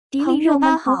迪丽热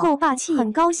巴不够霸气，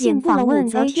很高兴访问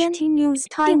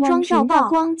HTNet 定妆照曝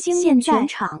光惊艳全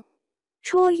场。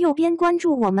戳右边关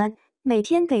注我们，每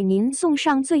天给您送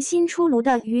上最新出炉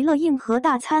的娱乐硬核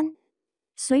大餐。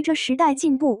随着时代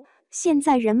进步，现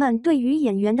在人们对于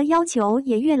演员的要求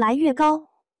也越来越高，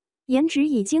颜值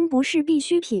已经不是必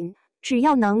需品，只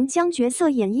要能将角色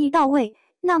演绎到位，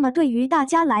那么对于大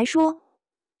家来说，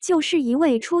就是一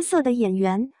位出色的演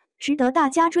员，值得大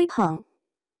家追捧。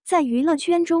在娱乐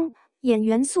圈中，演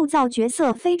员塑造角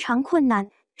色非常困难，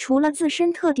除了自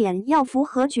身特点要符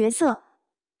合角色，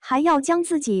还要将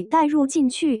自己代入进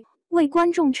去，为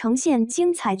观众呈现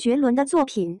精彩绝伦的作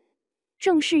品。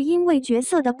正是因为角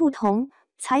色的不同，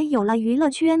才有了娱乐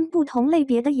圈不同类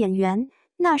别的演员。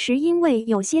那时因为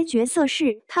有些角色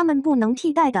是他们不能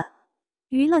替代的，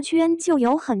娱乐圈就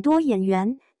有很多演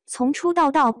员，从出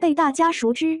道到被大家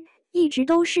熟知，一直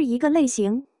都是一个类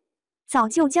型。早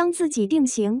就将自己定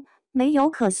型，没有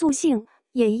可塑性，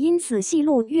也因此戏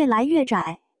路越来越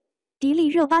窄。迪丽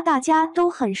热巴大家都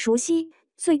很熟悉，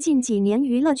最近几年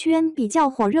娱乐圈比较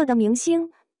火热的明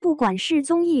星，不管是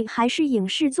综艺还是影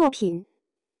视作品，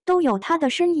都有她的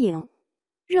身影。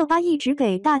热巴一直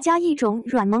给大家一种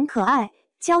软萌可爱、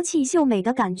娇气秀美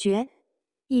的感觉，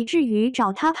以至于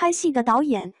找她拍戏的导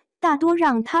演大多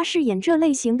让她饰演这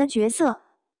类型的角色。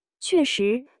确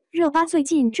实，热巴最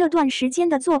近这段时间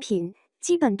的作品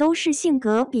基本都是性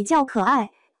格比较可爱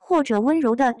或者温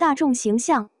柔的大众形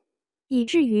象，以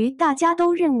至于大家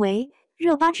都认为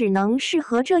热巴只能适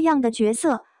合这样的角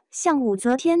色，像武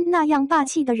则天那样霸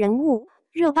气的人物，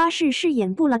热巴是饰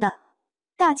演不了的。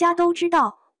大家都知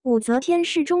道，武则天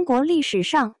是中国历史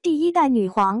上第一代女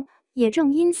皇，也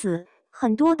正因此，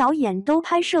很多导演都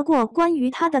拍摄过关于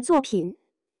她的作品。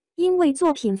因为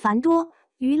作品繁多，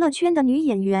娱乐圈的女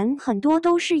演员很多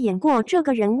都饰演过这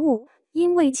个人物，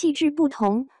因为气质不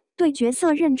同，对角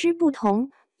色认知不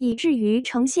同，以至于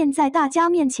呈现在大家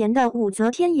面前的武则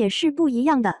天也是不一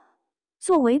样的。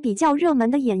作为比较热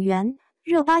门的演员，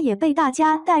热巴也被大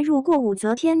家带入过武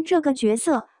则天这个角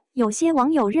色。有些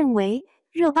网友认为，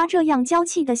热巴这样娇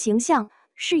气的形象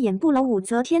是演不了武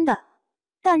则天的。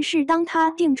但是当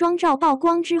她定妆照曝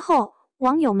光之后，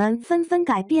网友们纷纷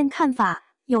改变看法，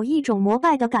有一种膜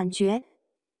拜的感觉。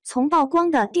从曝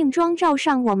光的定妆照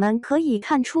上，我们可以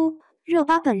看出，热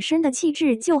巴本身的气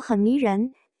质就很迷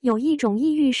人，有一种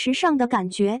异域时尚的感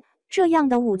觉。这样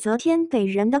的武则天给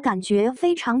人的感觉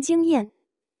非常惊艳，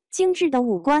精致的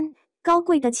五官，高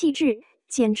贵的气质，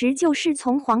简直就是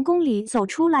从皇宫里走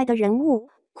出来的人物，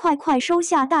快收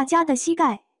下大家的膝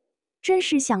盖。真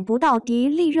是想不到迪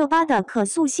丽热巴的可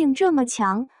塑性这么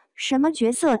强，什么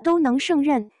角色都能胜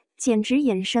任，简直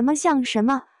演什么像什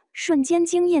么，瞬间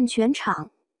惊艳全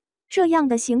场。这样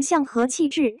的形象和气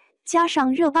质，加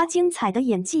上热巴精彩的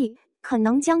演技，可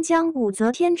能将武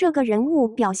则天这个人物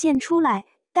表现出来，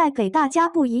带给大家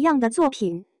不一样的作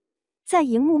品。在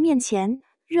荧幕面前，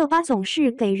热巴总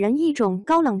是给人一种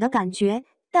高冷的感觉，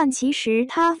但其实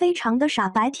她非常的傻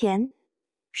白甜。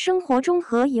生活中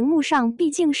和荧幕上毕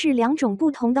竟是两种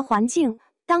不同的环境，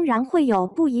当然会有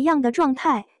不一样的状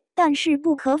态，但是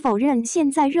不可否认现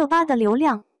在热巴的流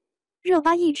量。热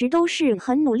巴一直都是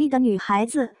很努力的女孩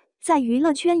子，在娱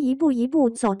乐圈一步一步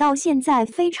走到现在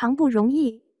非常不容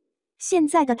易。现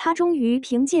在的她终于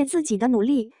凭借自己的努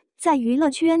力，在娱乐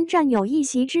圈占有一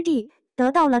席之地，得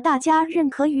到了大家认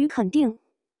可与肯定。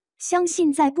相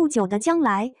信在不久的将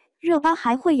来，热巴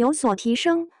还会有所提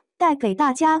升，带给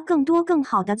大家更多更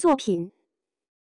好的作品。